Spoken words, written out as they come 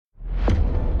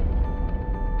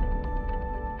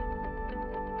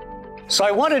So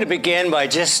I wanted to begin by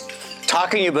just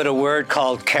talking about a word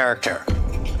called character.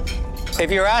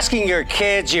 If you're asking your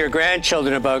kids, your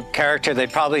grandchildren about character, they'd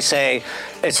probably say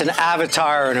it's an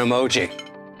avatar or an emoji.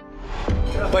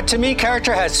 But to me,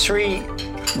 character has three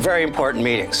very important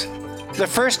meanings. The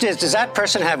first is, does that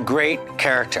person have great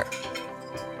character?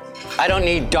 I don't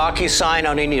need DocuSign, I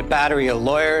don't need a battery of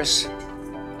lawyers.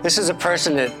 This is a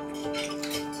person that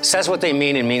says what they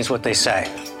mean and means what they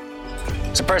say.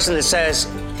 It's a person that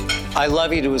says, I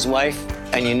love you to his wife,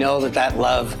 and you know that that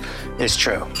love is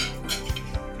true.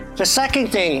 The second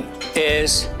thing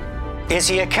is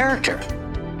he a character?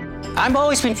 I've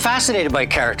always been fascinated by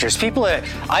characters. People that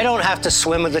I don't have to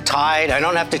swim with the tide. I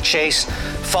don't have to chase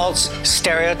false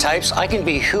stereotypes. I can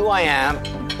be who I am,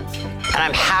 and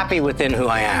I'm happy within who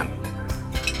I am.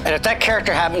 And if that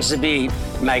character happens to be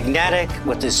magnetic,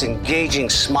 with this engaging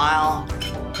smile,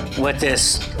 with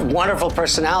this wonderful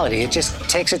personality, it just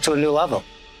takes it to a new level.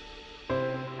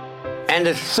 And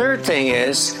the third thing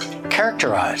is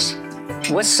characterize.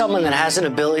 What's someone that has an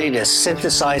ability to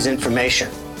synthesize information,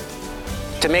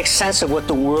 to make sense of what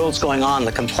the world's going on,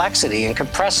 the complexity, and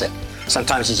compress it.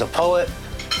 Sometimes as a poet,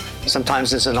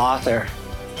 sometimes as an author,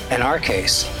 in our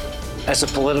case, as a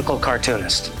political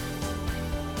cartoonist.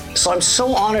 So I'm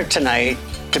so honored tonight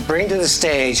to bring to the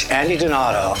stage Andy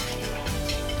Donato,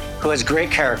 who has great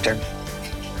character,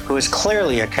 who is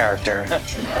clearly a character,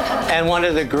 and one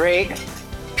of the great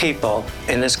people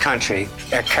in this country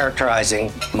at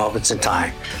characterizing moments in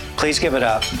time. Please give it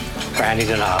up for Andy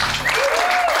Donato.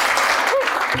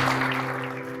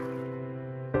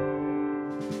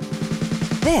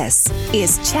 This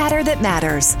is Chatter That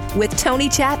Matters with Tony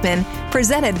Chapman,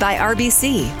 presented by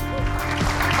RBC.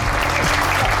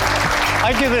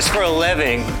 I do this for a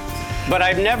living, but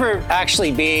I've never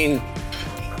actually been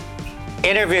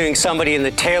interviewing somebody in the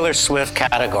Taylor Swift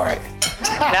category.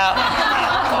 Now,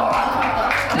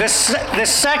 the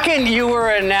second you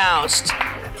were announced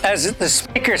as the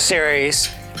speaker series,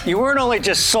 you weren't only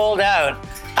just sold out.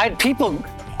 I had people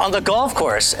on the golf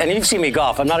course, and you've seen me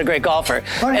golf, I'm not a great golfer,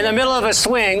 in the middle of a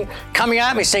swing, coming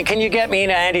at me saying, can you get me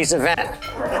into Andy's event?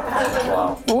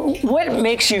 What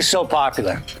makes you so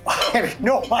popular? I have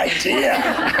no idea.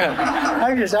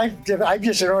 I'm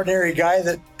just an ordinary guy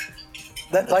that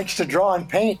likes to draw and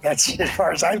paint. That's as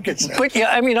far as I'm concerned. But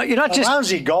yeah, I mean, you're not just a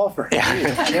lousy golfer.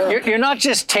 Yeah. You're not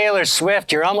just Taylor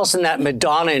Swift. You're almost in that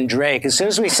Madonna and Drake. As soon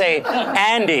as we say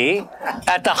Andy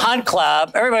at the Hunt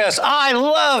Club, everybody goes, I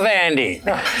love Andy.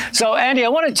 So Andy, I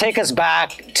want to take us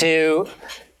back to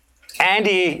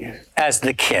Andy as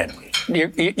the kid.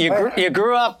 You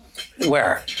grew up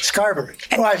where? Scarborough.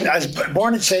 Well, I was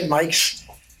born in St. Mike's.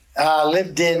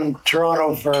 Lived in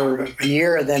Toronto for a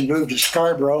year and then moved to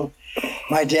Scarborough.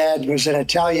 My dad was an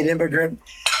Italian immigrant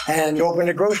and opened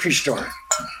a grocery store.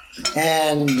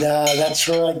 And that's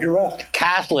where I grew up.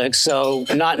 Catholic, so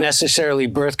not necessarily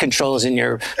birth controls in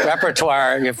your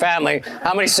repertoire, your family.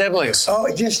 How many siblings? Oh,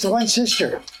 just one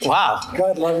sister. Wow.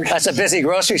 God love her. That's a busy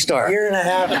grocery store. A year and a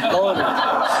half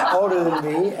older than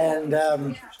me.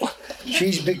 And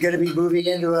she's going to be moving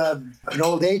into an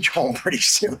old age home pretty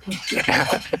soon.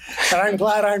 And I'm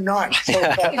glad I'm not.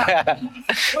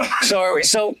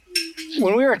 So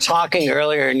when we were talking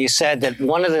earlier and you said that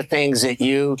one of the things that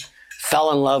you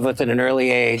fell in love with at an early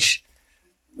age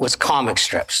was comic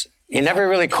strips. You never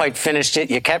really quite finished it.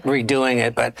 You kept redoing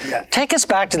it, but take us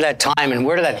back to that time and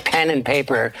where did that pen and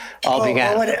paper all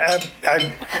began?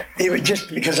 It was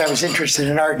just because I was interested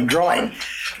in art and drawing.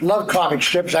 Love comic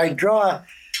strips. I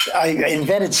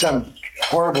invented some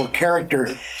horrible character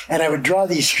and I would draw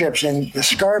these strips, and the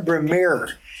Scarborough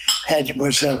Mirror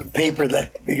was a paper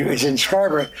that was in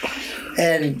Scarborough.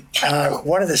 And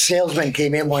one of the salesmen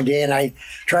came in one day and I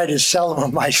tried to sell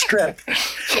him my strip.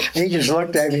 And he just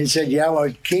looked at me and said, yeah,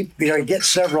 well, get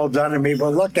several done and maybe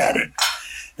we'll look at it.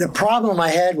 The problem I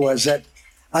had was that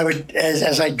I would,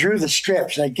 as I drew the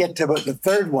strips, I'd get to about the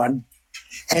third one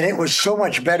and it was so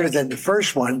much better than the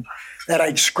first one that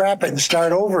I'd scrap it and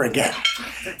start over again.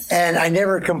 And I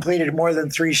never completed more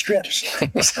than 3 strips.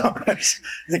 So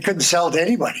they couldn't sell to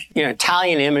anybody. You know,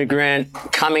 Italian immigrant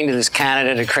coming to this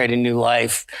Canada to create a new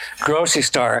life, grocery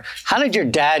store. How did your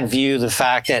dad view the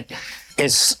fact that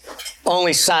his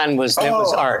only son was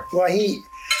art? Well,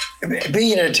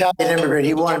 being an Italian immigrant,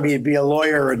 he wanted me to be a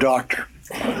lawyer or a doctor.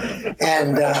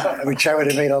 And which I would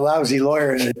have made a lousy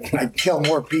lawyer and I'd kill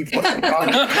more people than a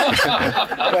doctor.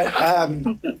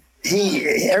 But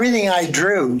everything I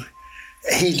drew,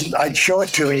 I'd show it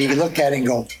to him and he'd look at it and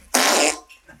go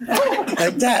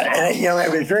like that. And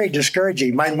it was very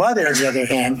discouraging. My mother, on the other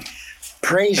hand,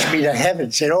 praised me to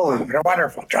heaven, said, oh, what a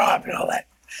wonderful job and all that.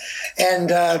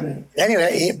 And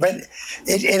anyway, but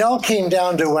it all came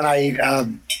down to when I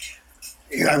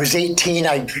was 18.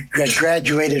 I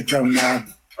graduated from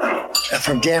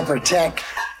Danforth Tech.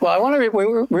 Well, I want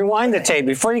to rewind the tape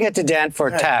before you get to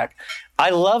Danforth Tech. I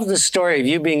love the story of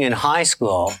you being in high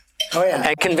school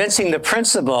and convincing the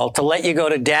principal to let you go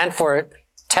to Danforth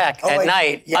Tech at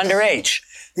night underage.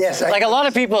 Yes. Like a lot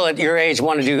of people at your age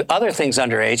want to do other things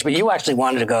underage, but you actually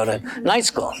wanted to go to night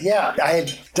school. Yeah, I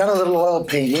had done a little oil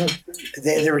painting.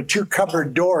 There were 2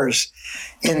 cupboard doors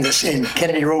in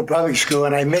Kennedy Road Public School,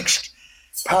 and I mixed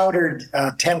powdered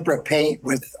tempera paint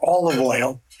with olive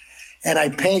oil, and I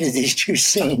painted these 2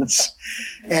 scenes.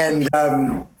 And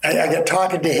I got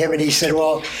talking to him, and he said,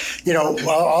 well,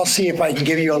 I'll see if I can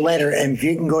give you a letter, and if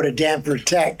you can go to Danforth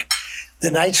Tech,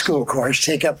 the night school course,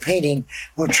 take up painting,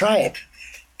 we'll try it.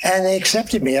 And they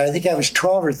accepted me. I think I was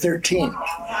 12 or 13.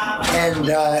 And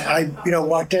I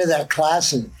walked into that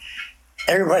class, and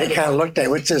everybody kind of looked at,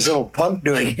 what's this little punk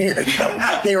doing here?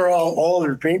 They were all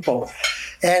older people.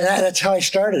 And that's how I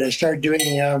started. I started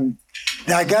doing,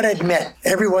 now I got to admit,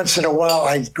 every once in a while,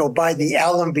 I'd go by the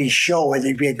Allenby show where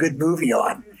there'd be a good movie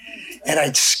on. And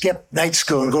I'd skip night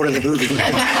school and go to the movie.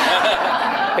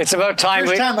 It's about time.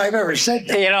 First time I've ever said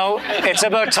that. It's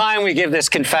about time we give this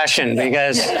confession,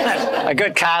 because a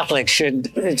good Catholic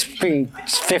it's been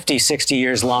 50, 60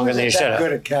 years longer than you should have.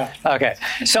 Good at Catholic. Okay.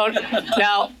 So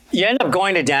now you end up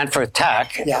going to Danforth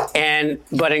Tech. Yeah.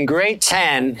 But in grade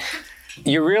 10,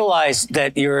 you realize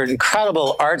that your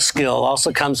incredible art skill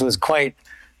also comes with quite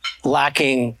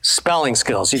lacking spelling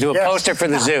skills. You do a poster for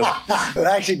the zoo. But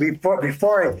actually,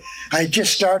 before I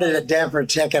just started at Danforth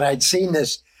Tech, and I'd seen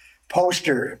this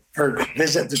poster for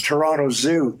Visit the Toronto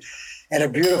Zoo, and a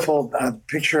beautiful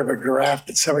picture of a giraffe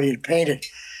that somebody had painted.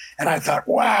 And I thought,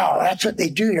 wow, that's what they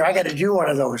do here. I got to do one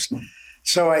of those.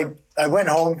 So I went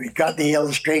home, got the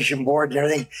illustration board and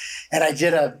everything, and I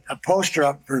did a poster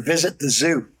up for Visit the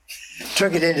Zoo.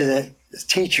 Took it into the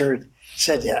teacher,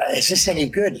 said, is this any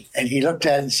good? And he looked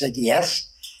at it and said, yes,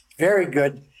 very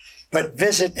good. But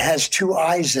Visit has 2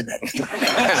 eyes in it.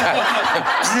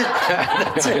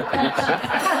 That's it.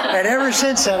 And ever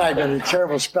since then, I've been a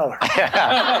terrible speller.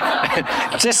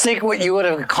 Just think what you would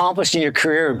have accomplished in your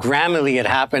career if Grammarly had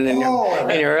happened in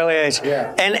your early age.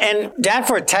 Yeah. And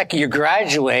Danforth Tech, you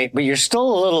graduate, but you're still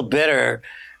a little bitter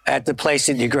at the place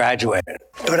that you graduated.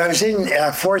 When I was in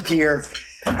 4th year,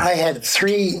 I had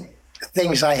 3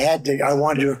 things I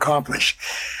wanted to accomplish.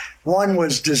 One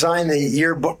was design the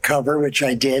yearbook cover, which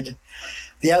I did.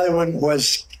 The other one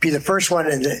was be the first one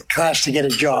in the class to get a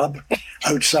job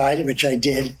outside, which I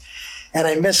did. And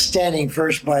I missed standing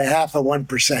first by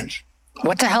 0.5%.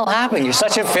 What the hell happened? You're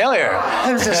such a failure.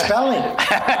 It was the spelling.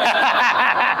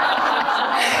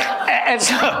 And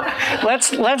so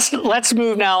let's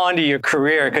move now on to your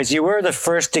career, because you were the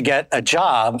first to get a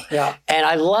job. Yeah. And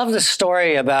I love the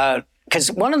story about, because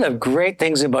one of the great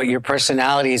things about your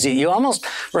personality is that you almost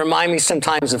remind me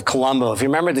sometimes of Columbo. If you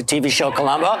remember the TV show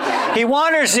Columbo, he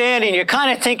wanders in and you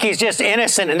kind of think he's just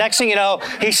innocent. And next thing you know,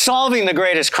 he's solving the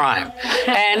greatest crime.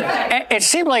 And it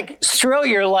seemed like throughout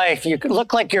your life, you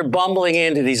look like you're bumbling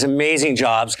into these amazing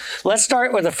jobs. Let's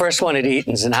start with the first one at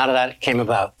Eaton's and how that came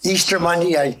about. Easter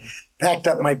Monday, I packed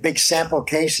up my big sample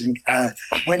case and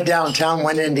went downtown,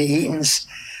 went into Eaton's,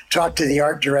 talked to the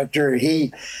art director.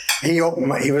 He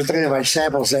was looking at my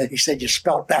samples and he said, you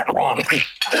spelt that wrong.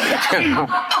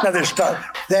 Another spell.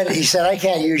 Then he said, I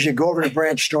can't use you. Go over to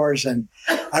branch stores. And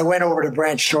I went over to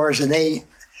branch stores and they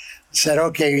said,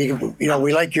 okay,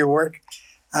 we like your work.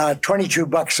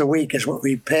 $22 a week is what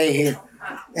we pay you.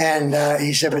 And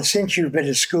he said, but since you've been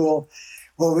to school,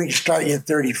 well, we can start you at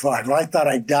 35. Well, I thought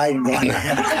I died and gone to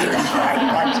heaven at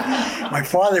 35 bucks. My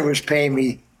father was paying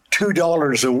me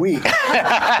 $2 a week in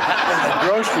the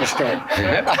grocery store.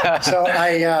 So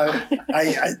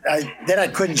then I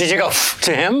couldn't. Did you go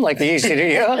to him like they used to do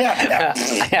you? Yeah.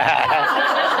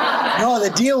 No,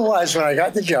 the deal was when I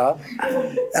got the job,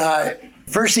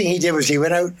 first thing he did was he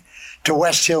went out to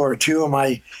West Hill where 2 of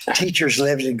my teachers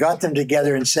lived and got them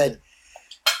together and said,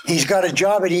 he's got a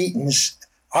job at Eaton's.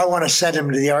 I want to send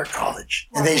him to the art college.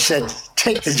 And they said,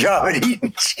 take the job at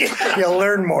Eaton's. You'll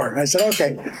learn more. And I said,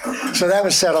 okay. So that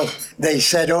was settled. They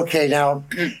said, okay, now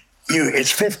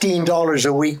it's $15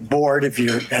 a week board if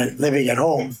you're living at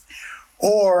home,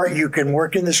 or you can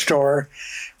work in the store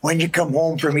when you come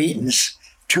home from Eaton's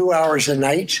 2 hours a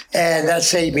night. And that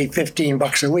saved me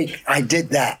 $15 a week. I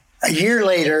did that. A year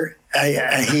later,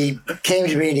 he came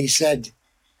to me and he said,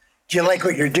 do you like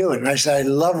what you're doing? And I said, I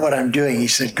love what I'm doing. He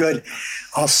said, good,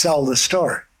 I'll sell the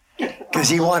store. because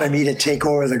he wanted me to take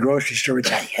over the grocery store,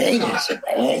 which I hated. I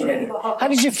hated it. How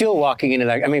did you feel walking into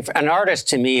that? I mean, an artist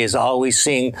to me is always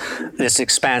seeing this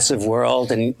expansive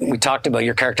world, and we talked about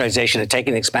your characterization of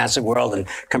taking the expansive world and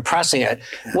compressing it.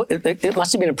 It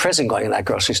must have been a prison going in that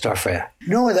grocery store for you.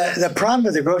 No, the problem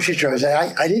with the grocery store is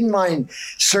I didn't mind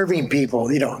serving people.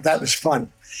 That was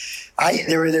fun.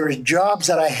 There were jobs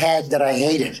that I had that I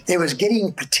hated. It was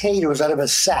getting potatoes out of a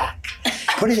sack,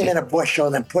 putting them in a bushel,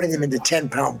 and then putting them into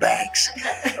 10-pound bags.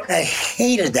 I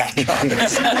hated that job.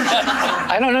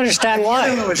 I don't understand why.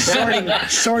 It was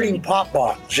sorting pop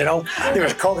bottles, There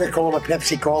was Coca-Cola,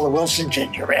 Pepsi-Cola, Wilson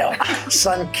Ginger Ale,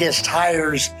 Sunkist,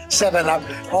 Hires, 7-Up,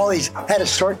 all these. I had to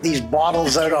sort these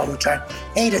bottles out all the time.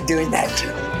 Hated doing that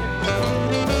too.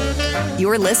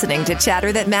 You're listening to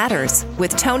Chatter That Matters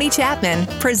with Tony Chapman,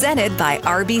 presented by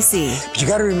RBC. But you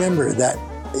got to remember that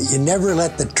you never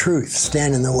let the truth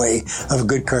stand in the way of a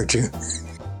good cartoon.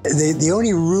 The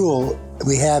only rule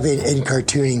we have in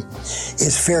cartooning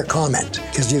is fair comment,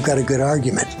 because you've got a good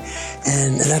argument.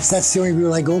 And that's the only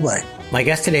rule I go by. My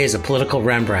guest today is a political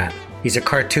Rembrandt. He's a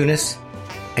cartoonist,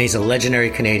 and he's a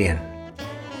legendary Canadian.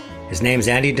 His name's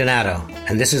Andy Donato,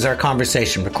 and this is our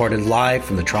conversation recorded live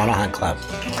from the Toronto Hunt Club.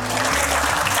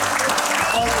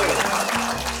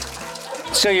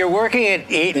 So you're working at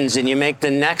Eaton's and you make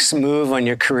the next move on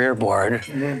your career board.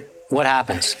 Mm-hmm. What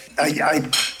happens? I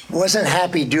wasn't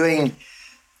happy doing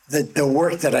the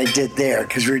work that I did there,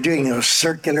 because we were doing those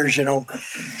circulars,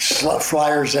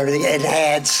 flyers, everything, and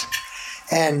ads.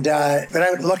 And but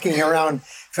I was looking around,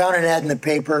 found an ad in the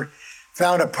paper,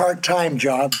 found a part-time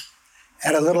job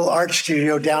at a little art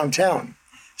studio downtown.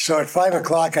 So at 5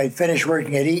 o'clock, I'd finish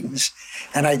working at Eaton's,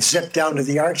 and I'd zip down to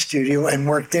the art studio and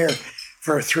work there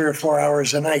for 3 or 4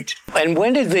 hours a night. And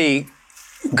when did the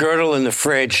girdle in the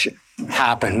fridge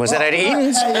happen? Was it at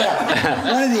Eaton's?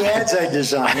 Yeah. One of the ads I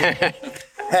designed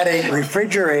had a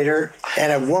refrigerator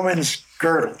and a woman's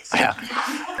girdle. Yeah.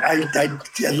 I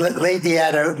laid the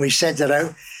ad out, and we sent it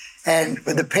out. And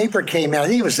when the paper came out, I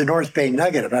think it was the North Bay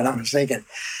Nugget, if I'm not mistaken.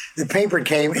 The paper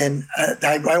came, and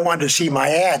I wanted to see my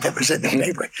ad that was in the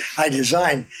paper I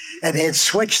designed, and they had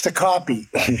switched the copy.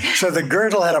 So the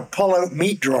girdle had a pull-out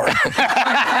meat drawer.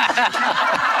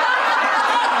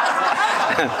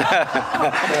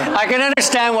 I can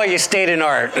understand why you stayed in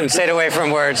art and stayed away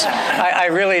from words. I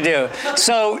really do.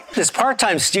 So this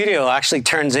part-time studio actually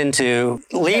turns into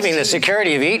leaving the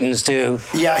security of Eaton's to...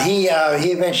 Yeah, he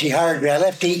eventually hired me. I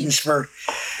left Eaton's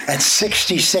at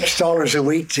 $66 a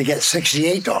week to get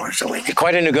 $68 a week.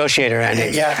 Quite a negotiator,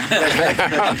 Andy. Yeah.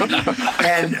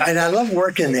 and I loved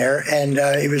working there. And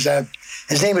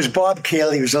his name was Bob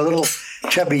Kale. He was a little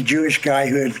chubby Jewish guy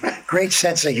who had great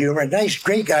sense of humor.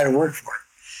 Great guy to work for.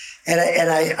 And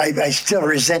I still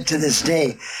resent to this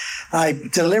day. I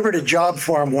delivered a job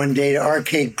for him one day to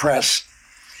Arcade Press.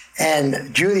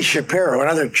 And Julie Shapiro,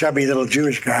 another chubby little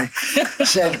Jewish guy,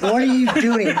 said, "What are you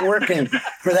doing working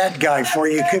for that guy for?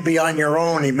 You could be on your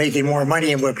own and making more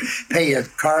money and would pay your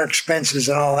car expenses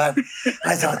and all that."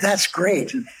 I thought, that's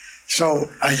great. So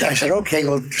I said, okay,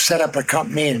 we'll set up a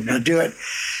company and we'll do it.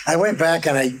 I went back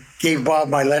and I gave Bob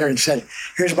my letter and said,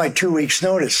 here's my 2 weeks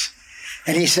notice.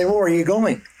 And he said, where are you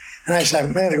going? And I said,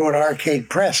 I'm going to go to Arcade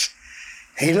Press.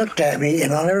 He looked at me,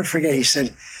 and I'll never forget, he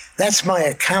said, "That's my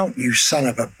account, you son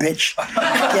of a bitch.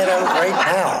 Get out right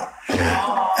now."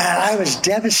 And I was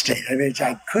devastated. I mean,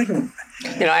 I couldn't.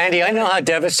 Andy, I know how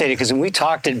devastated, because when we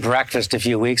talked at breakfast a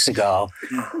few weeks ago,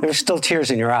 there were still tears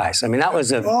in your eyes. I mean, that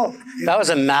was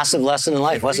a massive lesson in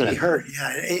life, wasn't it? It hurt.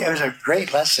 Yeah, it was a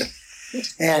great lesson.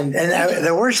 And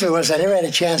the worst of it was I never had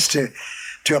a chance to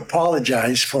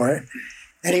apologize for it.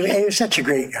 And he was such a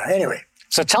great guy. Anyway.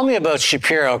 So tell me about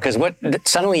Shapiro, because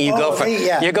suddenly you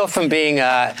go from being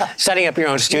setting up your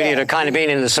own studio to kind of being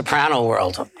in the soprano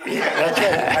world. Yeah, that's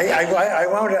it. I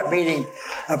wound up meeting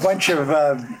a bunch of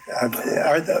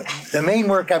the main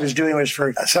work I was doing was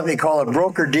for something called a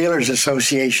Broker Dealers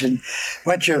Association, a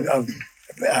bunch of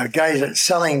guys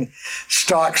selling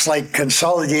stocks like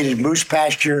Consolidated Moose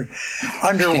Pasture,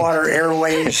 Underwater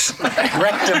Airways,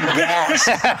 Rectum Gas.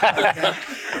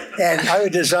 And I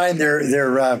would design their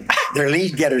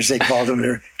lead getters, they called them,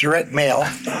 their direct mail.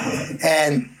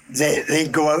 And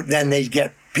they'd go out and then they'd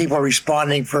get people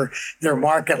responding for their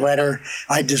market letter.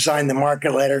 I'd design the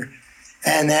market letter.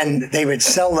 And then they would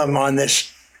sell them on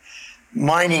this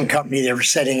mining company they were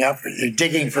setting up. They're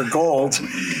digging for gold.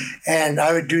 And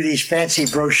I would do these fancy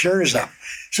brochures up.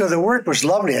 So the work was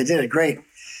lovely. I did it great.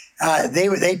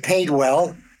 They paid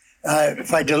well.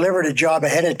 If I delivered a job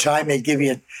ahead of time, they'd give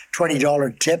you a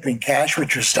 $20 tip in cash,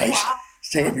 which was nice.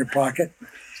 Stay in your pocket.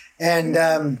 And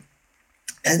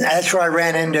that's where I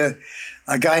ran into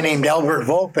a guy named Albert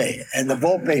Volpe, and the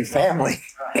Volpe family,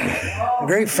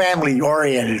 very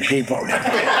family-oriented people.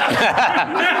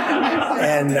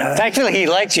 And thankfully, he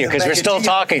liked you because we're still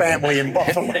talking. Family in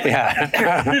Buffalo.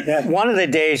 Yeah. One of the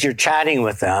days you're chatting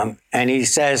with them, and he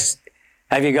says,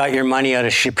 "Have you got your money out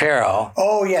of Shapiro?"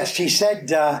 Oh yes, he said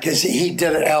because he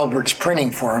did Albert's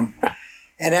printing for him.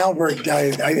 And Albert,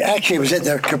 I actually was at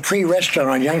the Capri restaurant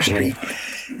on Yonge Street,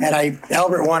 and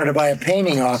Albert wanted to buy a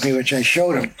painting off me, which I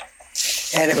showed him.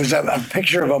 And it was a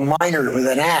picture of a miner with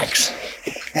an axe,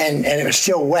 and it was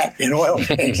still wet in oil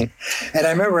paint. And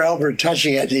I remember Albert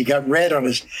touching it, and he got red on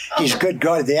he's good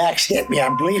God, the axe hit me,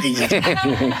 I'm bleeding.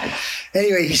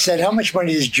 Anyway, he said, "How much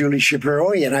money does Julie Shapiro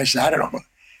owe you?" And I said, "I don't know,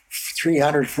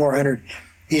 300, 400.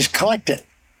 He's collected.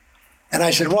 And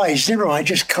I said, "Why?" He said, "Never mind,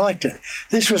 just collect it."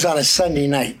 This was on a Sunday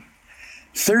night.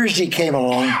 Thursday came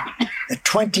along, the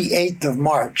 28th of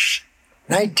March,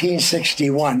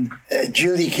 1961.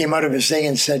 Julie came out of his thing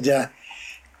and said,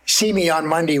 "See me on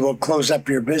Monday, we'll close up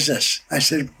your business." I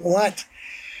said, "What?"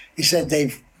 He said,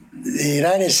 the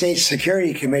United States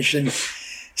Security Commission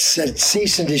said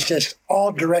cease and desist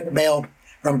all direct mail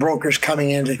from brokers coming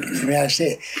into the United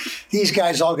States. These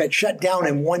guys all got shut down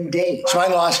in one day. So I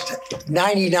lost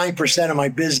 99% of my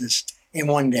business in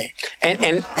one day. And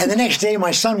the next day,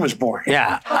 my son was born.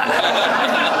 Yeah.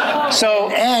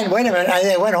 And wait a minute,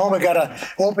 I went home and got to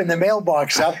open the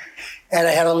mailbox up, and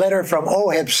I had a letter from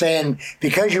OHIP saying,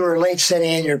 because you were late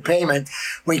sending in your payment,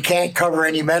 we can't cover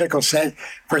any medical set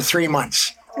for 3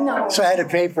 months. No. So I had to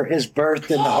pay for his birth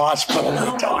in the hospital and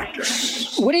the doctor.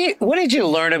 What did you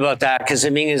learn about that? Because I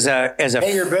mean, as a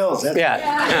pay your bills.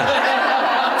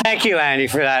 Yeah. Thank you, Andy,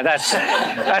 for that.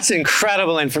 That's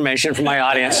incredible information for my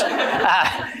audience.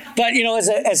 But you know,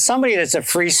 as somebody that's a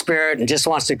free spirit and just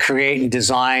wants to create and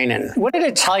design, and what did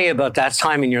it tell you about that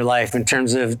time in your life in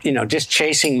terms of just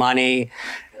chasing money,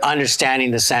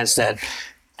 understanding the sense that,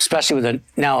 especially with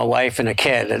now a wife and a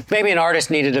kid, that maybe an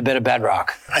artist needed a bit of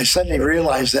bedrock? I suddenly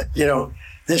realized that,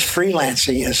 this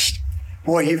freelancing is,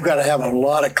 boy, you've got to have a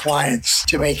lot of clients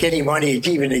to make any money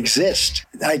to even exist.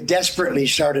 I desperately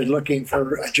started looking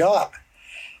for a job.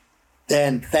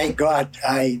 Then, thank God,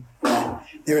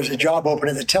 there was a job open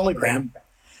at the Telegram.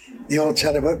 The old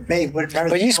Telegram.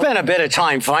 But you spent a bit of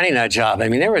time finding that job. I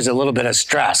mean, there was a little bit of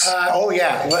stress. Oh,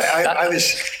 yeah.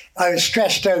 I was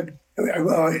stressed out.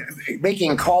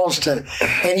 Making calls to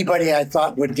anybody I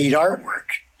thought would need artwork,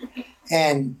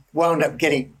 and wound up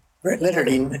getting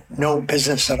literally no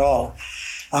business at all.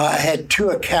 I had 2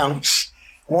 accounts.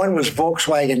 One was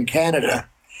Volkswagen Canada,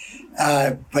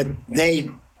 but they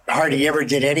hardly ever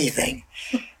did anything.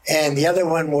 And the other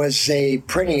one was a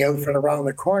printing outfit around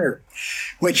the corner,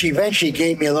 which eventually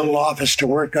gave me a little office to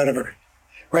work out of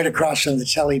right across from the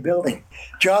Telly building.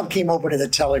 Job came open at the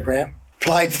Telegram,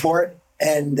 applied for it,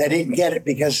 and I didn't get it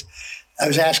because I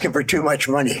was asking for too much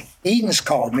money. Edens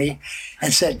called me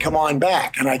and said, "Come on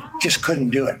back." And I just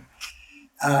couldn't do it.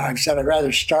 I said, "I'd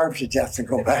rather starve to death than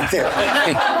go back there."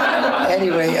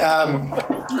 Anyway,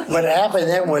 what happened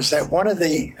then was that one of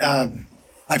the,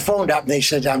 I phoned up and they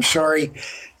said, "I'm sorry,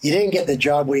 you didn't get the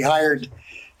job. We hired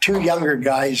 2 younger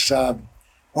guys,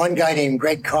 one guy named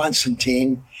Greg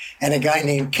Constantine and a guy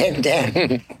named Ken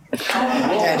Danby."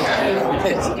 And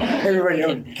everybody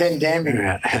knows Ken Danby,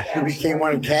 who became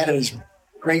one of Canada's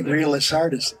great realist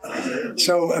artists.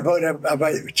 So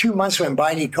about 2 months went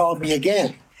by and he called me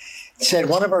again. He said,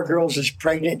 "One of our girls is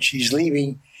pregnant. She's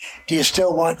leaving. Do you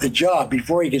still want the job?"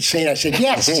 Before he could say it, I said,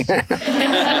 "Yes."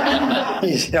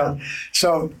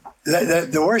 So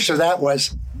the worst of that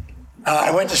was,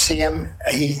 I went to see him.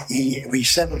 We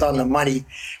settled on the money,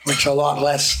 which a lot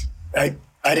less.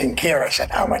 I didn't care. I said,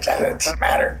 "How much? It doesn't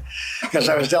matter," because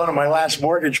I was down on my last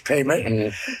mortgage payment.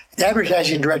 Mm-hmm. The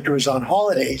advertising director was on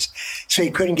holidays, so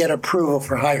he couldn't get approval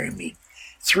for hiring me.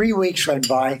 3 weeks went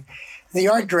by. The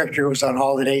art director was on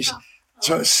holidays,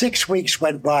 so 6 weeks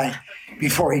went by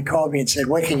before he called me and said,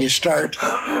 "When can you start?"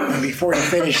 And before he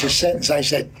finished his sentence, I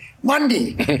said,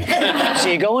 "Monday." So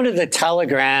you go into the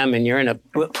Telegram and you're in a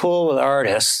pool with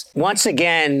artists. Once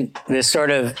again, this sort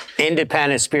of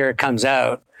independent spirit comes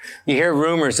out. You hear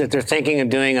rumors that they're thinking of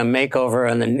doing a makeover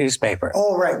on the newspaper.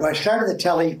 Oh, right. When I started the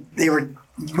Telly, they were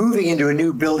moving into a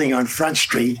new building on Front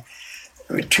Street.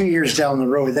 2 years down the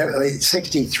road,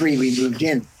 63, we moved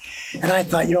in. And I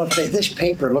thought, this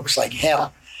paper looks like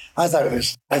hell. I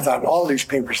thought all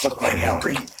newspapers look like hell,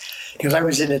 because I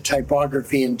was into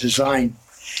typography and design.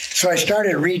 So I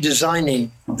started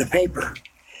redesigning the paper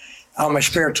on my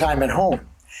spare time at home.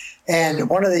 And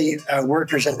one of the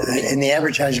workers in the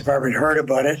advertising department heard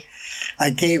about it. I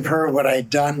gave her what I'd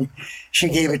done. She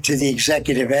gave it to the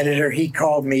executive editor. He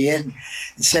called me in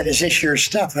and said, "Is this your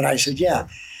stuff?" And I said, "Yeah."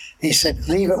 He said,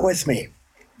 "Leave it with me."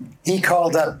 He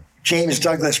called up James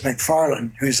Douglas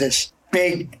McFarlane, who's this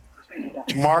big,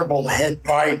 marble head,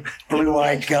 wide,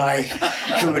 blue-eyed guy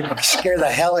who would scare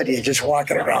the hell out of you just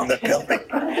walking around the building.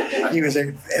 He was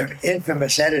an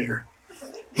infamous editor.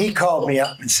 He called me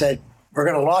up and said, "We're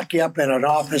going to lock you up in an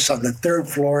office on the 3rd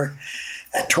floor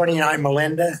at 29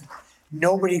 Melinda.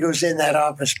 Nobody goes in that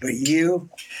office but you.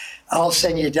 I'll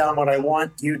send you down what I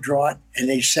want. You draw it." And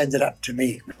they send it up to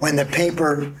me. When the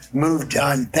paper moved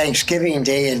on Thanksgiving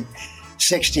Day in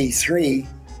 1963,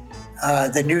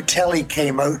 the new telly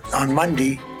came out on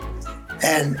Monday,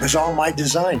 and it was all my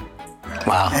design.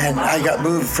 Wow. And I got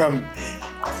moved from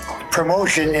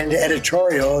promotion into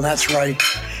editorial, and that's where I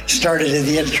started in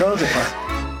the editorial department.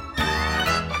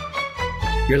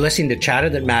 You're listening to Chatter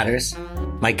That Matters.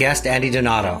 My guest, Andy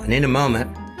Donato. And in a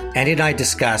moment, Andy and I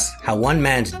discuss how one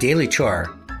man's daily chore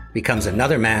becomes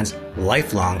another man's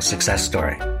lifelong success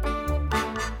story.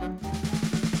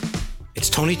 It's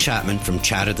Tony Chapman from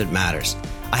Chatter That Matters.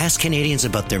 I ask Canadians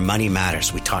about their money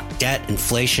matters. We talk debt,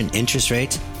 inflation, interest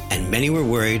rates, and many were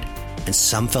worried, and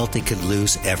some felt they could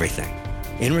lose everything.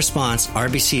 In response,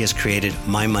 RBC has created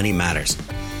My Money Matters.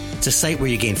 It's a site where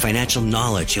you gain financial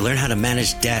knowledge, you learn how to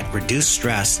manage debt, reduce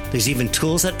stress. There's even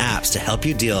tools and apps to help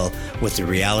you deal with the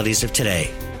realities of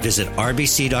today. Visit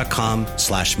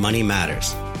rbc.com/money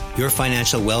matters. Your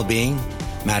financial well-being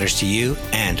matters to you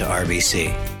and to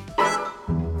RBC.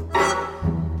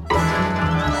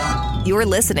 You're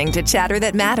listening to Chatter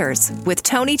That Matters with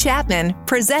Tony Chapman,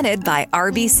 presented by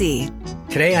RBC.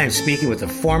 Today I'm speaking with the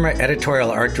former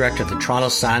editorial art director of the Toronto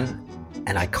Sun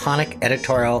and iconic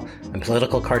editorial and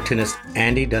political cartoonist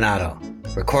Andy Donato,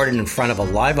 recorded in front of a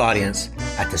live audience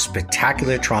at the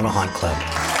spectacular Toronto Hunt Club.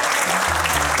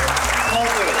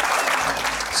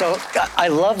 So I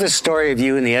love the story of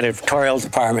you in the editorial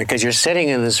department because you're sitting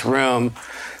in this room,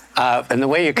 and the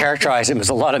way you characterize him is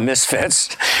a lot of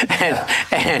misfits.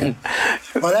 and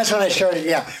Well, that's when I started.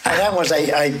 Yeah, well, that was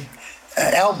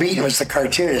Al Beaton was the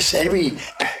cartoonist. Every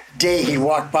day he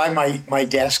walked by my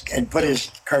desk and put his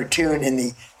cartoon in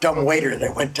the dumb waiter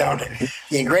that went down to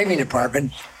the engraving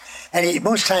department. And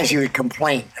most times he would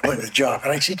complain about the job.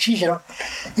 And I said, "Geez,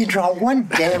 you draw one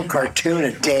damn cartoon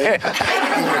a day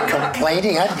and you're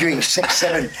complaining. I'm doing 6,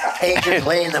 7 pages,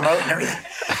 laying them out and everything."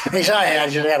 And he said, "I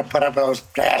just got to put up those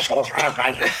assholes."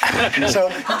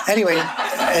 So anyway,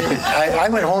 I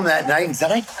went home that night and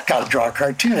said, "I got to draw a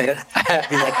cartoon. I got to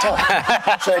be that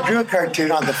tough." So I drew a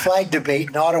cartoon on the flag debate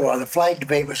in Ottawa. The flag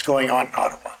debate was going on in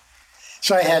Ottawa.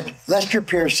 So I had Lester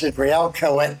Pearson, Rael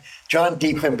Cowett, John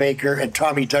Diefenbaker, and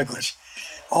Tommy Douglas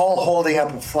all holding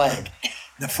up a flag.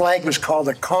 The flag was called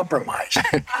a compromise.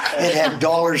 It had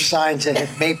dollar signs, it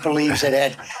had maple leaves, it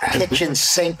had kitchen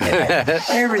sink, it had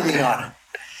everything on it.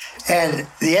 And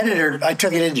the editor, I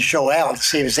took it in to show Al to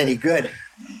see if it was any good.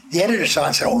 The editor saw it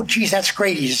and said, "Oh, geez, that's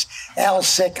great. Al's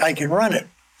sick, I can run it."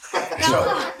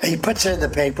 So he puts it in the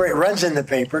paper, it runs in the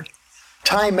paper.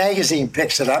 Time magazine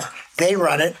picks it up, they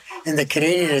run it in the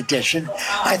Canadian edition.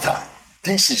 I thought,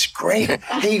 this is great.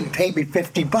 They even paid me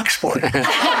 $50 for it.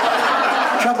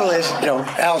 Trouble is,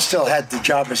 Al still had the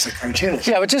job as the cartoonist.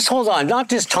 Yeah, but just hold on. Not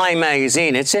just Time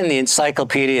magazine. It's in the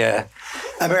Encyclopedia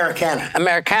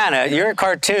Americana. Your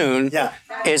cartoon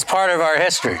is part of our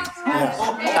history. Yeah.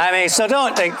 I mean, so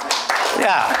don't think.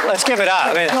 Yeah, let's give it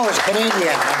up. No, it's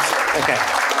Canadian. Okay.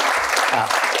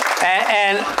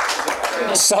 And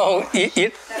so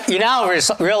you now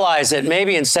realize that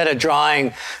maybe instead of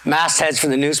drawing mastheads for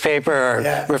the newspaper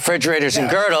or refrigerators and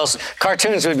girdles,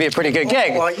 cartoons would be a pretty good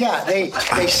gig. Well, yeah, they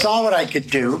saw what I could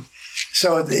do.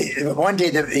 So one day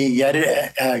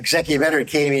the executive editor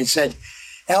came to me and said,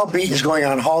 "Al Beaton's going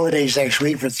on holidays next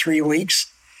week for 3 weeks.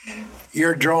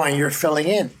 You're drawing, you're filling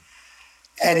in."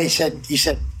 And he said,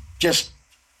 "Just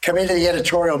come into the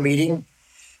editorial meeting,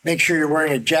 make sure you're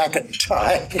wearing a jacket and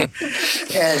tie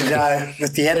and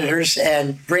with the editors,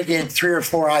 and bring in 3 or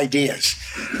 4 ideas."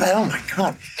 I thought, oh my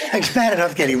God, it's bad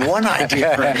enough getting one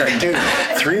idea for a cartoon,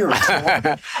 3 or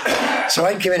 4. So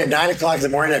I'd come in at 9 o'clock in the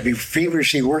morning, I'd be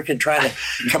feverishly working, trying to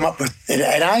come up with, and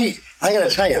I got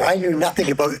to tell you, I knew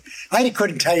nothing about it. I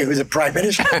couldn't tell you who the prime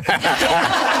minister was.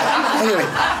 Anyway,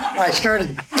 I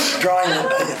started drawing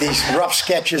these rough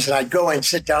sketches, and I'd go and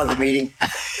sit down at the meeting,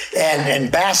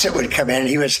 and Bassett would come in.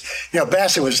 He was,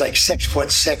 Bassett was like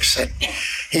 6'6", and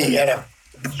he had a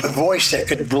voice that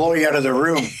could blow you out of the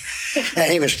room,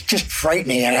 and he was just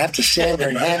frightening. And I have to stand there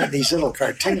and hand him these little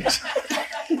cartoons.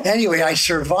 Anyway, I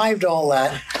survived all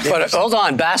that. But hold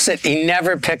on, Bassett, he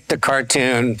never picked the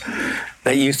cartoon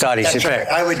that you thought he should pick.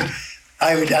 I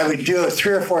would do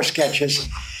 3 or 4 sketches.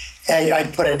 And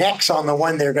I'd put an X on the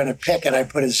one they're going to pick, and I'd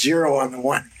put a 0 on the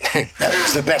one. That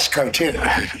was the best cartoon.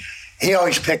 He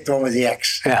always picked the one with the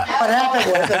X. Yeah. What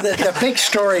happened was the big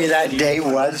story that day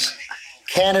was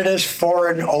Canada's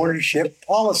foreign ownership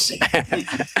policy.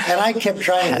 And I kept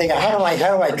trying to think, how do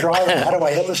I draw that? How do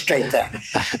I illustrate that?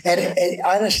 And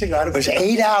honest to God, it was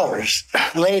 8 hours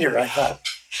later, I thought,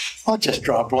 I'll just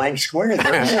draw a blank square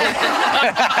there.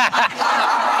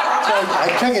 So I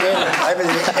took it in. I mean,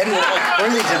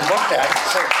 Worthington looked at it and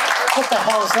said, what the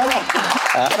hell is that?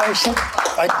 And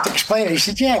I explained it. He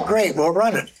said, yeah, great, we'll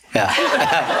run it. Yeah.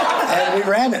 And we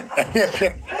ran it.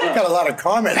 We got a lot of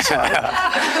comments on it.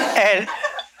 And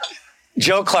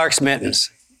Joe Clark's mittens.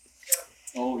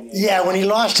 Yeah, when he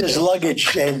lost his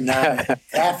luggage in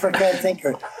Africa, I think.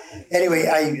 Anyway,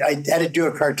 I had to do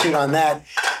a cartoon on that.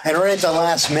 And right at the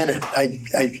last minute,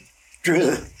 I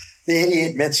drew the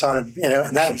idiot mitts on it,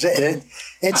 and that was it.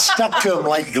 It stuck to him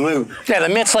like glue. Yeah, the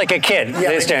mitt's like a kid.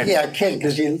 Yeah, a kid,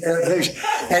 because and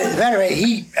by the way,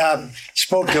 he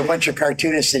spoke to a bunch of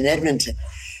cartoonists in Edmonton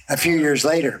a few years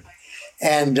later,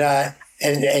 and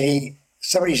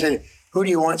somebody said, "Who do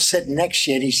you want sitting next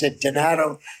to you?" And he said,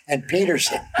 "Donato and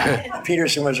Peterson."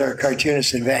 Peterson was our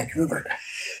cartoonist in Vancouver,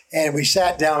 and we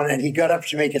sat down, and he got up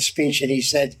to make a speech, and he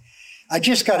said, "I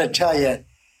just got to tell you."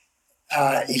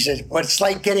 He says, well, it's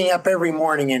like getting up every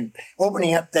morning and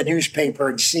opening up the newspaper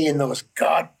and seeing those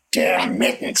goddamn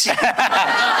mittens.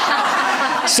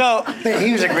 So But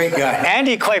he was a great guy.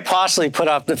 Andy quite possibly put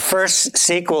up the first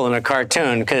sequel in a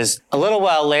cartoon because a little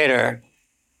while later,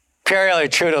 Pierre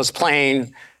Elliott Trudeau's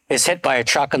plane is hit by a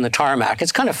truck on the tarmac.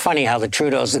 It's kind of funny how the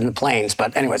Trudeau's in the planes,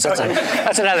 but anyways, that's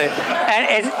another.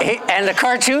 And the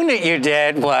cartoon that you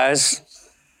did was...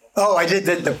 Oh, I did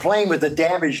the plane with the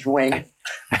damaged wing.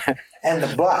 And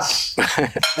the bus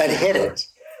that hit it.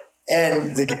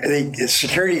 And the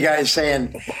security guy is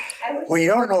saying, well, you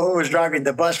don't know who was driving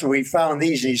the bus, but we found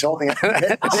these, and he's holding up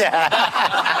the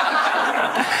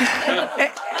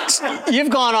You've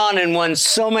gone on and won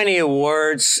so many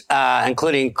awards,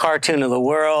 including Cartoon of the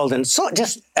World, and so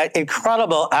just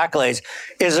incredible accolades.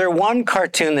 Is there one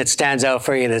cartoon that stands out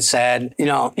for you that said, you're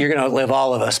going to outlive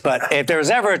all of us, but if there was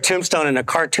ever a tombstone and a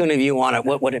cartoon of you on it,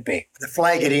 what would it be? The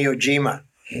flag at Iwo Jima.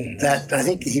 That I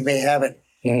think he may have it,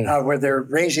 where they're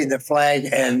raising the flag,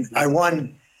 and I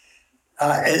won.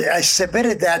 I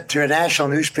submitted that to a national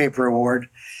newspaper award,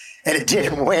 and it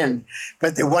didn't win,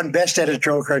 but they won best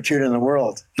editorial cartoon in the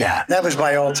world. Yeah, that was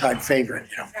my all-time favorite.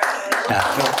 Yeah.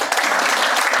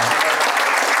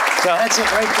 So that's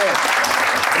it right there.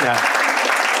 Yeah,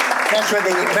 that's when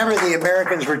remember the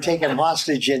Americans were taken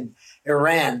hostage in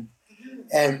Iran,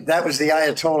 and that was the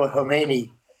Ayatollah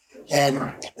Khomeini.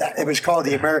 And it was called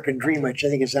The American Dream, which I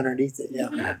think is underneath it,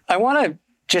 yeah. I want to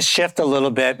just shift a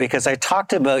little bit because I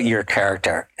talked about your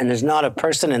character, and there's not a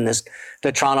person in the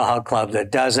Toronto Hug Club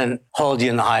that doesn't hold you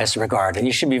in the highest regard. And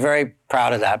you should be very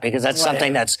proud of that because that's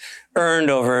something that's earned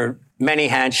over many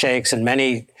handshakes and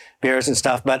many beers and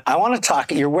stuff. But I want to talk,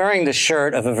 you're wearing the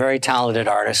shirt of a very talented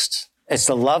artist. It's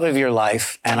the love of your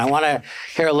life. And I want to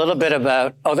hear a little bit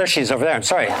about, oh, there she is over there. I'm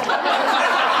sorry.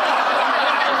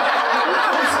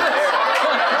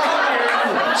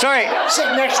 Sorry,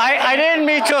 I didn't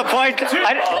mean to appoint.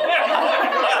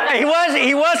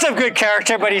 He was of good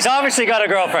character, but he's obviously got a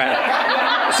girlfriend.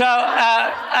 So,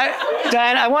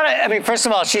 Diane, first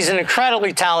of all, she's an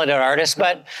incredibly talented artist,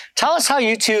 but tell us how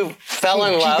you two fell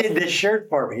in love. She did this shirt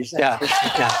for me. Yeah.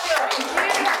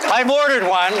 I've ordered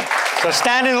one, so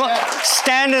stand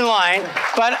in line.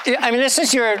 But this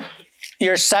is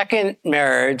your second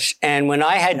marriage, and when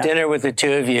I had dinner with the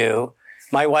two of you,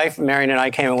 my wife, Marion, and I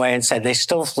came away and said they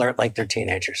still flirt like they're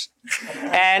teenagers.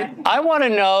 And I want to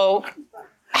know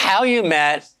how you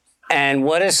met and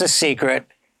what is the secret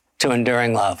to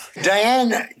enduring love.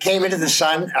 Diane came into the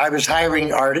Sun. I was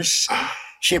hiring artists.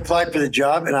 She applied for the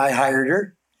job, and I hired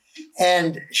her.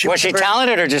 And was she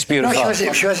talented or just beautiful? No, she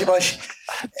was.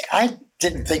 I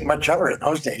didn't think much of her in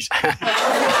those days. I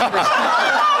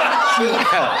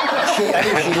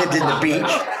knew she lived in the beach.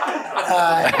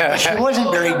 She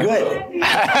wasn't very good.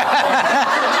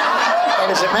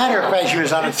 And as a matter of fact, she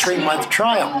was on a 3-month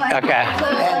trial. Okay.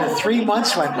 And the 3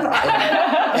 months went by,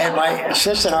 and my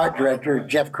assistant art director,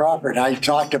 Jeff Crawford, and I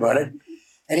talked about it,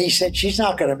 and he said, she's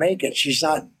not going to make it. She's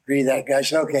not really that guy. I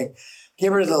said, okay,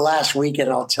 give her the last week, and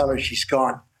I'll tell her she's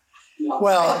gone.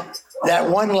 Well, that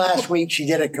one last week, she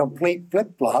did a complete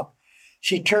flip-flop.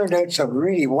 She turned out some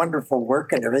really wonderful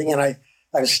work and everything, and I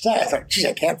was stuck. I thought, geez,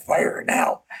 I can't fire her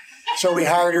now. So we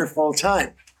hired her full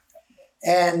time.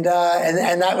 And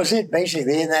that was it,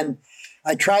 basically. And then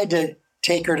I tried to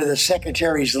take her to the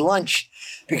secretary's lunch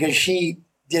because she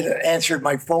answered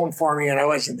my phone for me and I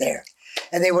wasn't there.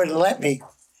 And they wouldn't let me.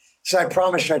 So I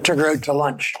promised her I took her out to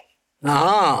lunch.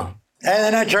 Oh. And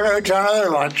then I took her out to another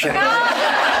lunch. And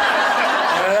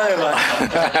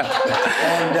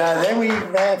then we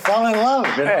fell in love.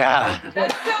 Yeah.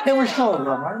 And we're still in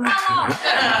love, aren't we?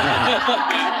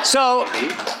 So,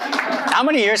 how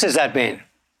many years has that been?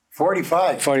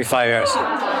 45. 45 years.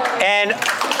 And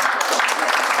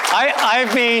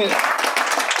I've been...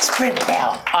 Sprint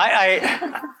down.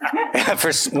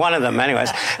 For one of them, anyways.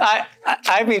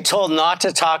 I've been told not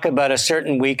to talk about a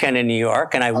certain weekend in New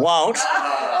York, and I won't.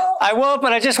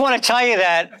 But I just want to tell you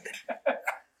that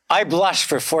I blushed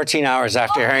for 14 hours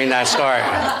after hearing that story.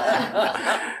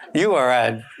 You are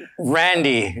a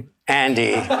randy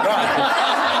Andy,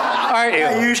 aren't you?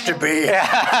 I used to be.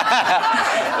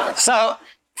 So,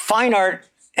 fine art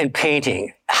and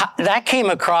painting, that came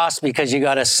across because you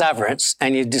got a severance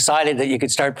and you decided that you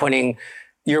could start putting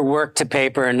your work to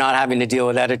paper and not having to deal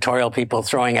with editorial people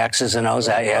throwing X's and O's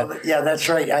at you. Well, yeah, that's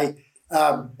right. I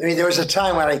mean, there was a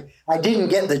time when I didn't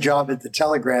get the job at the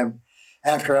Telegram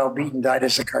after Al Beaton died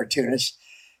as a cartoonist.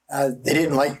 They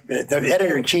didn't like, the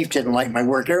editor-in-chief didn't like my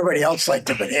work. Everybody else liked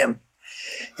it but him.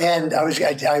 And I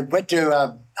went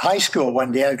to high school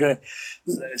one day. I was going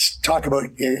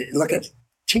to look at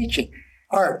teaching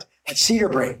art at Cedar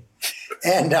Brae.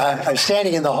 And I was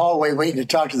standing in the hallway waiting to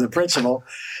talk to the principal,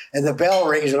 and the bell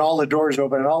rings and all the doors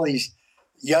open and all these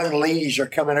young ladies are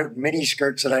coming out in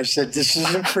miniskirts. And I said, "This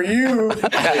isn't for you.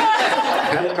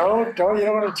 don't you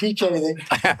don't want to teach anything."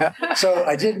 So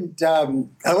I didn't.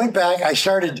 I went back. I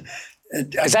started.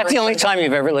 Is that the only time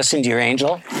you've ever listened to your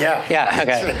angel? Yeah. Yeah.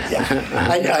 Okay.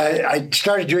 Yeah. I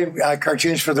started doing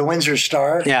cartoons for the Windsor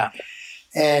Star. Yeah.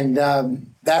 And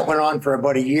that went on for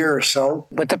about a year or so.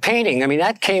 But the painting, I mean,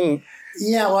 that came...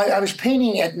 Yeah, well, I was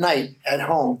painting at night at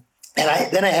home. And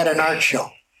then I had an art show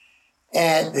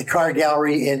at the Car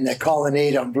Gallery in the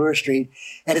Colonnade on Bloor Street.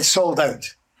 And it sold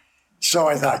out. So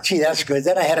I thought, gee, that's good.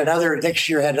 Then next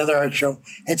year I had another art show.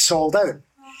 It sold out.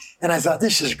 And I thought,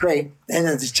 this is great. And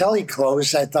then the telly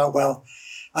closed. I thought, well,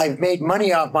 I've made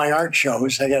money off my art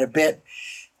shows. I got a bit.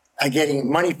 I'm getting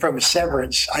money from a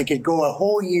severance. I could go a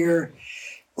whole year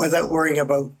without worrying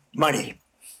about money.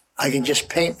 I can just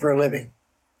paint for a living.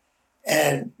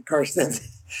 And of course, then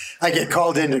I get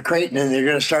called into Creighton and they're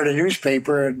going to start a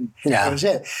newspaper, and that was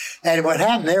it. And what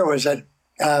happened there was that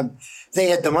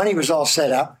the money was all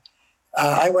set up.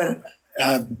 I went,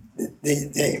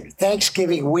 the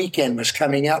Thanksgiving weekend was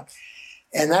coming up,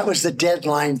 and that was the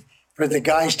deadline for the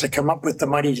guys to come up with the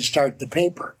money to start the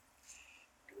paper.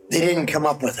 They didn't come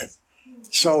up with it.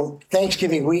 So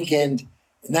Thanksgiving weekend,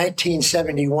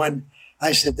 1971,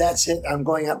 I said, that's it. I'm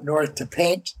going up north to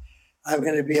paint. I'm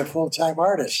going to be a full-time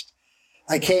artist.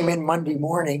 I came in Monday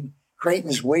morning.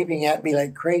 Creighton's waving at me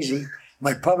like crazy,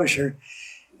 my publisher.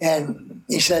 And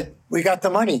he said, we got the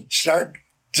money. Start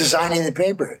designing the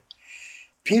paper.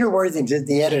 Peter Worthington,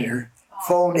 the editor,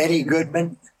 phoned Eddie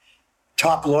Goodman,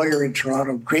 top lawyer in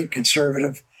Toronto, great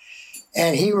conservative.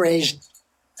 And he raised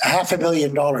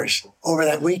 $500,000 over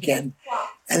that weekend.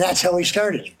 And that's how we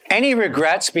started. Any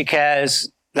regrets?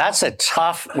 Because that's a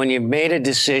tough, when you've made a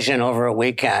decision over a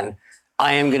weekend,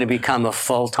 I am going to become a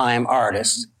full-time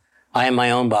artist. I am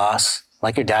my own boss,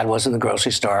 like your dad was in the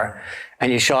grocery store.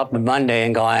 And you show up on Monday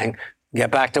and going, get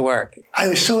back to work. I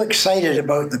was so excited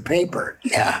about the paper.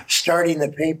 Yeah. Starting the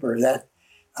paper that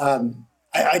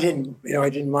I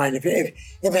didn't mind. If it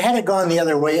had gone the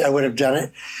other way, I would have done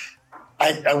it.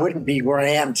 I wouldn't be where I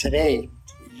am today,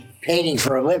 painting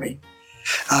for a living.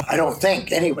 I don't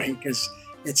think, anyway, because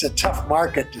it's a tough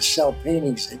market to sell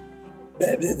paintings.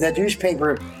 The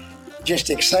newspaper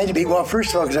just excited me. Well, first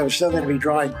of all, because I was still going to be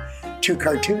drawing 2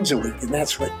 cartoons a week, and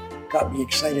that's what got me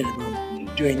excited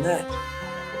about doing that.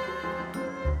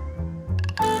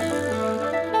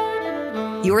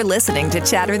 You're listening to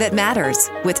Chatter That Matters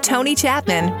with Tony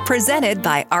Chapman, presented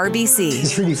by RBC.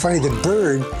 It's really funny. The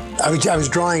bird, I was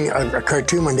drawing a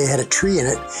cartoon one day, had a tree in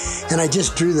it, and I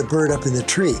just drew the bird up in the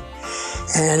tree.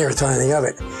 And I never thought anything of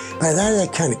it. But I thought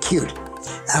that kind of cute.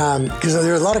 Because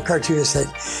there were a lot of cartoonists that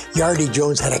Yardie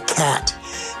Jones had a cat.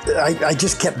 I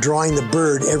just kept drawing the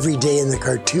bird every day in the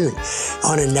cartoon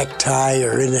on a necktie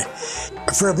or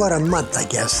for about a month, I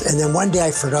guess. And then one day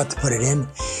I forgot to put it in.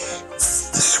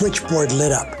 The switchboard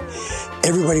lit up.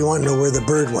 Everybody wanted to know where the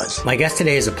bird was. My guest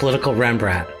today is a political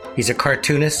Rembrandt. He's a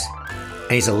cartoonist,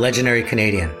 and he's a legendary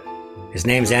Canadian. His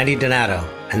name's Andy Donato,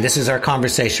 and this is our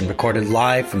conversation recorded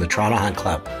live from the Toronto Hunt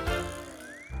Club.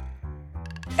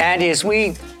 Andy, as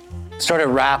we sort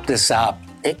of wrap this up,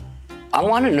 I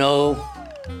want to know,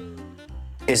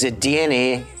 is it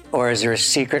DNA or is there a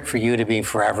secret for you to be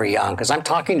forever young? Because I'm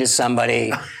talking to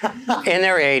somebody in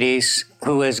their 80s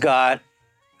who has got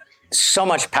so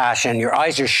much passion. Your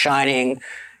eyes are shining,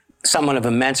 someone of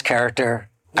immense character,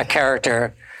 a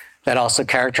character that also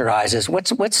characterizes.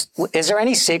 Is there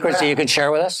any secrets that you can share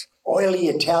with us? Oily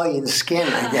Italian skin,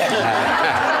 I guess.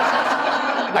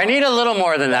 I need a little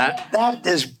more than that. That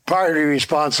is partly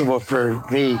responsible for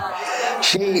me.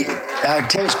 She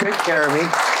takes good care of me.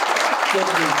 Gives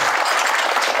me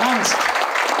tons.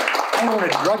 I own a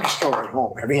drugstore at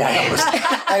home. I mean, I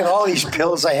have all these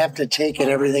pills I have to take and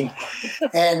everything,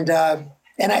 and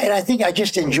I think I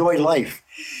just enjoy life,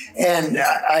 and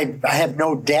I have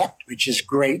no debt, which is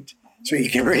great. So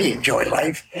you can really enjoy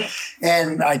life.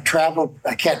 And I travel.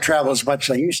 I can't travel as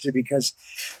much as I used to because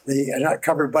I'm not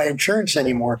covered by insurance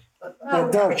anymore.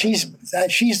 But no, she's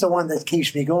the one that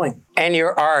keeps me going. And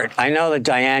your art. I know that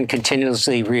Diane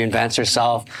continuously reinvents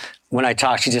herself. When I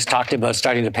talked, she just talked about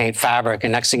starting to paint fabric,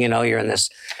 and next thing you know, you're in this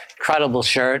incredible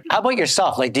shirt. How about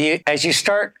yourself? Like, as you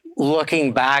start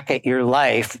looking back at your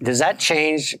life, does that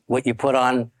change what you put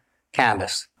on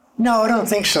canvas? No, I don't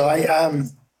think so.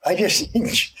 I just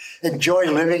enjoy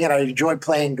living, and I enjoy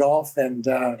playing golf, and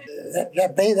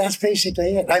that's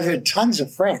basically it. I've had tons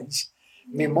of friends.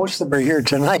 I mean, most of them are here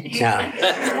tonight. Yeah.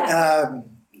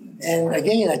 And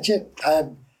again,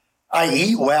 I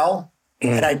eat well,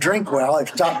 and I drink well. I've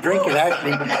stopped drinking,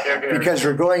 actually, because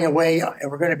we're going away,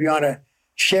 and we're going to be on a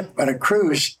ship, on a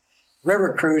cruise,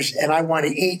 river cruise, and I want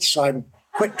to eat, so I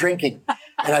quit drinking.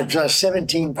 And I've lost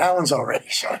 17 pounds already.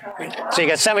 So you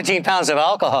got 17 pounds of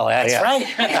alcohol out of you.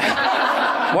 That's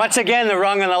right. Once again, the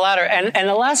rung on the ladder. And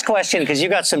the last question, because you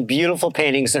got some beautiful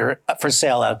paintings that are for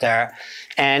sale out there.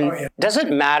 And does it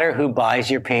matter who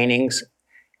buys your paintings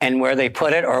and where they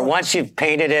put it? Or once you've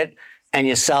painted it and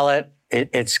you sell it,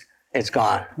 it's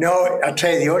gone? No, I'll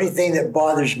tell you, the only thing that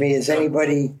bothers me is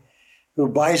anybody who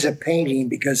buys a painting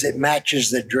because it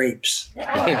matches the drapes. I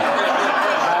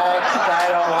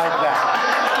don't like that.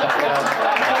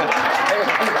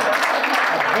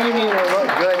 Painting will look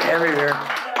good everywhere.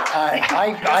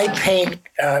 I paint,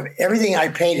 everything I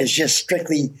paint is just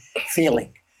strictly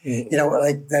feeling. You know,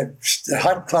 like the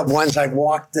Hunt Club ones, I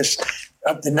walked this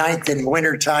up the 9th in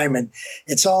wintertime, and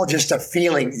it's all just a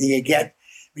feeling that you get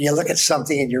when you look at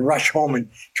something and you rush home and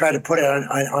try to put it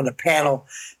on a panel,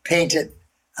 paint it.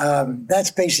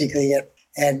 That's basically it.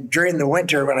 And during the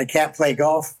winter, when I can't play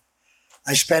golf,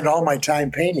 I spend all my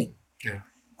time painting. Yeah.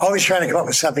 Always trying to come up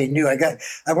with something new.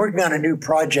 I'm working on a new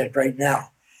project right now.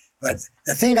 But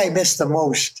the thing I miss the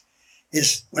most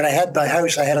is when I had my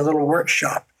house, I had a little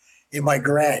workshop in my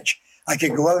garage. I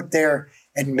could go out there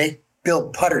and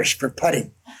build putters for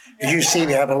putting. As you see,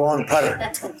 me have a long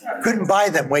putter. Couldn't buy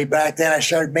them way back then. I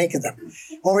started making them.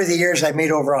 Over the years, I made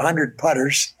over 100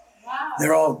 putters.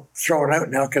 They're all thrown out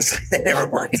now because they never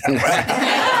worked that well.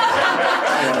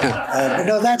 But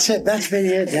no, that's it. That's really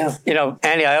it. Yeah. You know,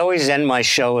 Andy, I always end my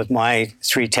show with my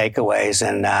 3 takeaways.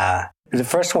 And the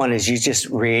first one is you just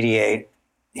radiate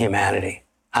humanity.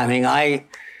 I mean, I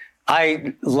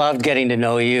loved getting to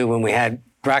know you when we had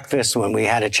breakfast, when we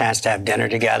had a chance to have dinner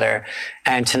together,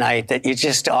 and tonight, that you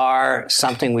just are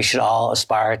something we should all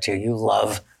aspire to. You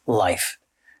love life.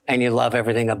 And you love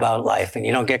everything about life, and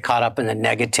you don't get caught up in the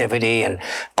negativity and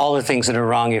all the things that are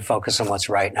wrong. You focus on what's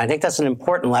right. And I think that's an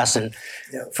important lesson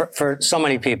for so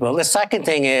many people. The second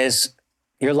thing is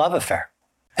your love affair.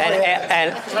 But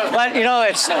you know,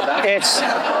 it's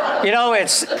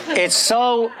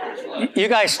so, you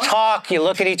guys talk, you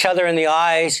look at each other in the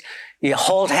eyes, you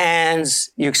hold hands,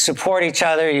 you support each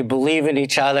other, you believe in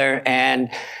each other. And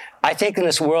I think in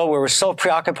this world where we're so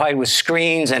preoccupied with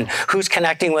screens and who's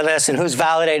connecting with us and who's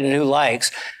validated and who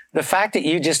likes, the fact that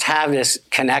you just have this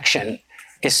connection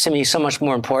is, to me, so much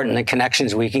more important than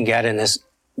connections we can get in this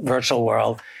virtual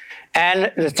world.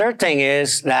 And the third thing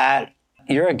is that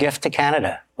you're a gift to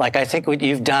Canada. Like, I think what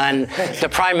you've done, the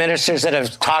prime ministers that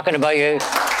have talking about you,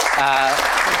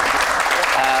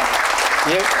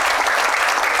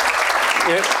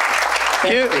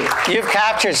 you've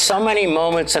captured so many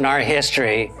moments in our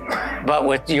history, but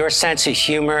with your sense of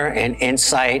humor and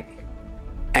insight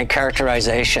and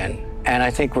characterization. And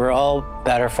I think we're all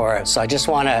better for it. So I just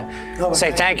want to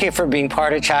say thank you for being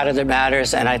part of Chatter That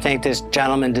Matters. And I think this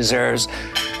gentleman deserves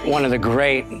one of the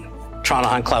great Toronto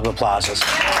Hunt Club applauses.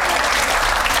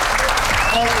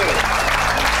 Thank you.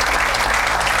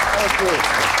 Thank you.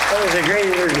 That was a great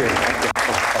interview.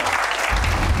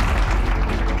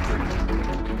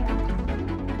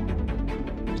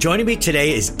 Joining me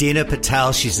today is Dina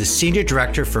Patel. She's the Senior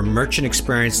Director for Merchant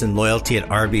Experience and Loyalty at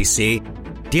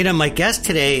RBC. Dina, my guest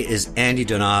today is Andy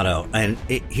Donato, and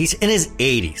he's in his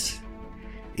 80s.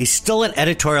 He's still an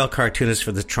editorial cartoonist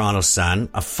for the Toronto Sun,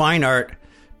 a fine art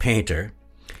painter.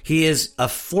 He is a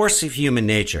force of human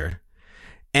nature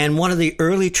and one of the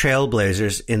early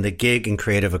trailblazers in the gig and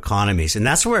creative economies. And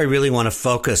that's where I really want to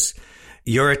focus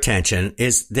your attention,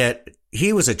 is that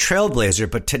he was a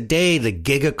trailblazer, but today the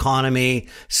gig economy,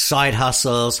 side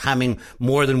hustles, having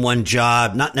more than one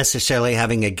job, not necessarily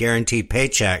having a guaranteed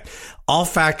paycheck, all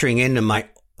factoring into my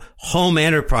home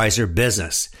enterprise or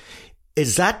business.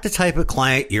 Is that the type of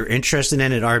client you're interested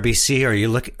in at RBC,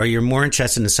 or you're more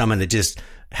interested in someone that just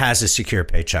has a secure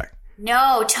paycheck?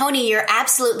 No, Tony, you're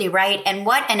absolutely right. And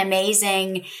what an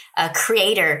amazing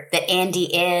creator that Andy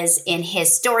is in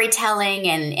his storytelling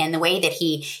and the way that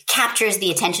he captures the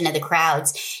attention of the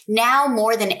crowds. Now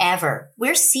more than ever,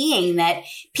 we're seeing that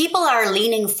people are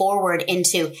leaning forward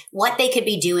into what they could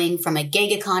be doing from a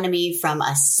gig economy, from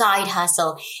a side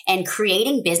hustle, and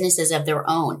creating businesses of their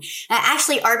own.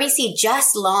 Actually, RBC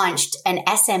just launched an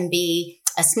SMB,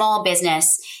 a small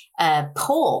business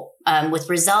poll with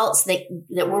results that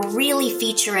were really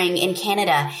featuring in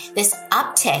Canada this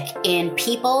uptick in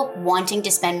people wanting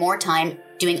to spend more time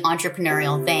doing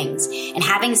entrepreneurial things and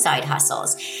having side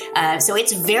hustles. So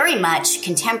it's very much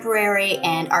contemporary,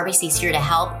 and RBC's here to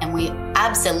help. And we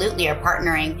absolutely are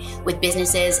partnering with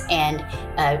businesses and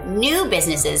new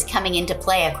businesses coming into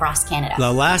play across Canada.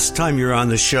 The last time you were on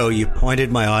the show, you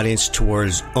pointed my audience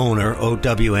towards Owner,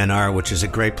 OWNR, which is a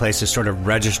great place to sort of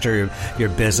register your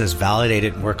business, validate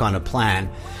it, and work on a plan.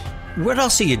 What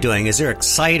else are you doing? Is there a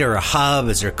site or a hub?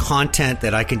 Is there content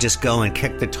that I can just go and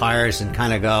kick the tires and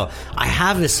kind of go, I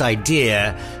have this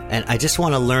idea and I just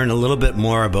want to learn a little bit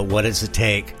more about what does it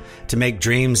take to make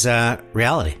dreams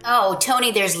reality? Oh,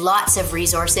 Tony, there's lots of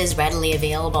resources readily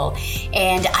available.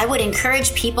 And I would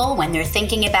encourage people, when they're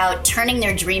thinking about turning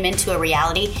their dream into a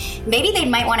reality, maybe they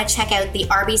might want to check out the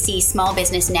RBC Small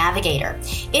Business Navigator.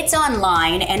 It's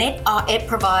online, and it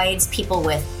provides people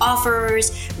with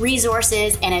offers,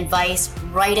 resources, and advice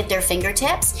right at their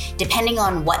fingertips, depending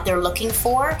on what they're looking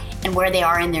for and where they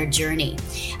are in their journey.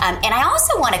 And I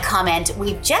also want to comment,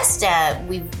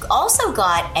 we've also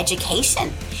got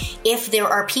education. If there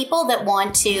are people that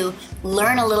want to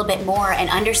learn a little bit more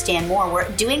and understand more, we're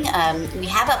doing, we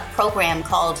have a program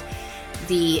called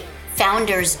the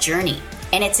Founder's Journey.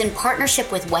 And it's in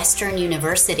partnership with Western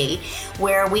University,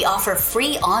 where we offer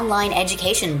free online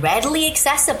education, readily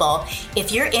accessible,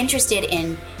 if you're interested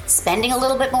in spending a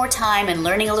little bit more time and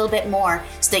learning a little bit more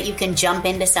so that you can jump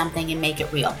into something and make it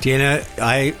real. Dina,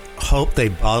 I hope they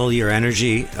bottle your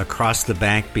energy across the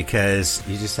bank, because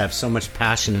you just have so much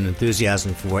passion and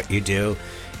enthusiasm for what you do.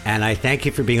 And I thank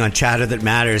you for being on Chatter That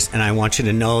Matters. And I want you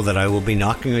to know that I will be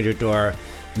knocking on your door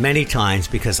many times,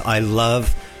 because I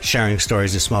love sharing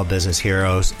stories of small business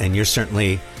heroes, and you're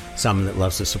certainly someone that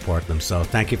loves to support them. So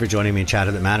thank you for joining me in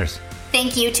Chatter That Matters.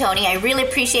 Thank you, Tony. I really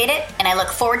appreciate it, and I look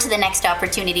forward to the next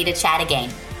opportunity to chat again.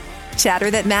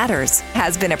 Chatter That Matters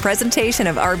has been a presentation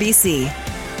of RBC.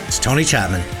 It's Tony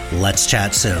Chapman. Let's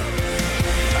chat soon.